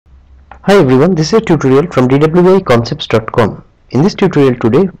Hi everyone, this is a tutorial from dwiconcepts.com. In this tutorial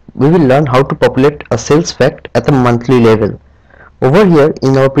today, we will learn how to populate a sales fact at the monthly level. Over here,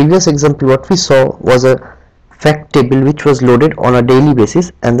 in our previous example, what we saw was a fact table which was loaded on a daily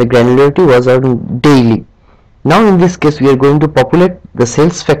basis and the granularity was on daily. Now in this case, we are going to populate the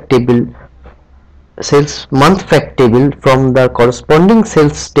sales month fact table from the corresponding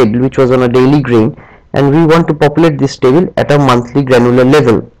sales table which was on a daily grain, and we want to populate this table at a monthly granular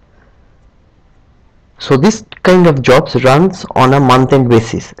level. So this kind of jobs runs on a month-end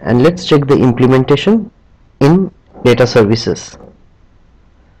basis, and let's check the implementation in data services.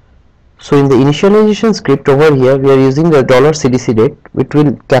 So in the initialization script over here, we are using the $CDC date, which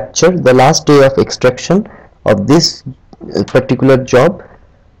will capture the last day of extraction of this particular job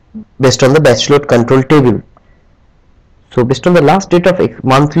based on the batch load control table. So based on the last date of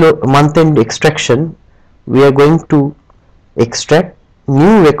month-end extraction, we are going to extract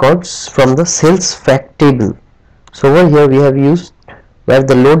new records from the sales fact table. So over here we have used where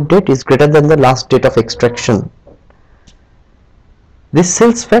the load date is greater than the last date of extraction. This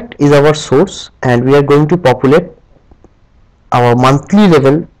sales fact is our source, and we are going to populate our monthly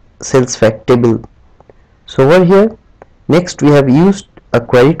level sales fact table. So over here, next we have used a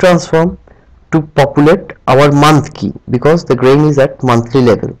query transform to populate our month key because the grain is at monthly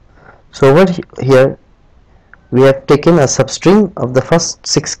level. So over here we have taken a substring of the first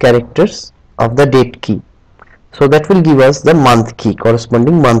 6 characters of the date key. So that will give us the month key,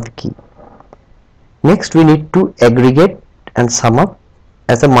 corresponding month key. Next we need to aggregate and sum up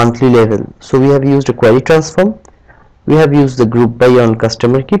as a monthly level. So we have used a query transform. We have used the group by on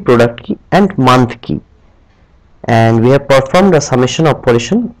customer key, product key and month key. And we have performed a summation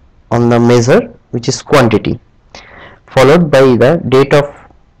operation on the measure, which is quantity, followed by the date of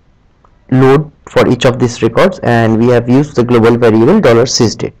load for each of these records, and we have used the global variable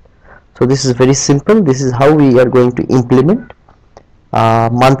 $sysdate. So this is very simple. This is how we are going to implement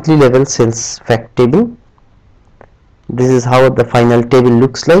monthly level sales fact table. This is how the final table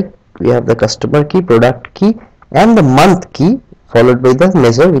looks like. We have the customer key, product key and the month key, followed by the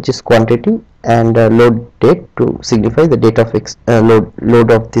measure, which is quantity, and load date to signify the date of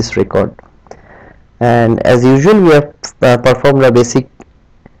load of this record. And as usual, we have performed a basic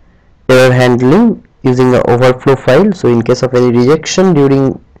error handling using the overflow file. So in case of any rejection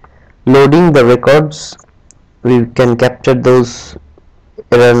during loading the records, we can capture those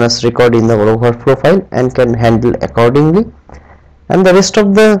erroneous record in the overflow file and can handle accordingly. And the rest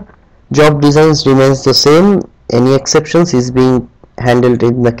of the job designs remains the same. Any exceptions is being handled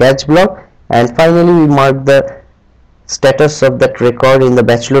in the catch block, and finally we mark the status of that record in the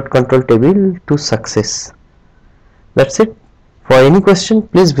batch load control table to success. That's it. For any question,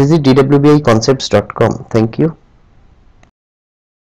 please visit dwiconcepts.com. Thank you.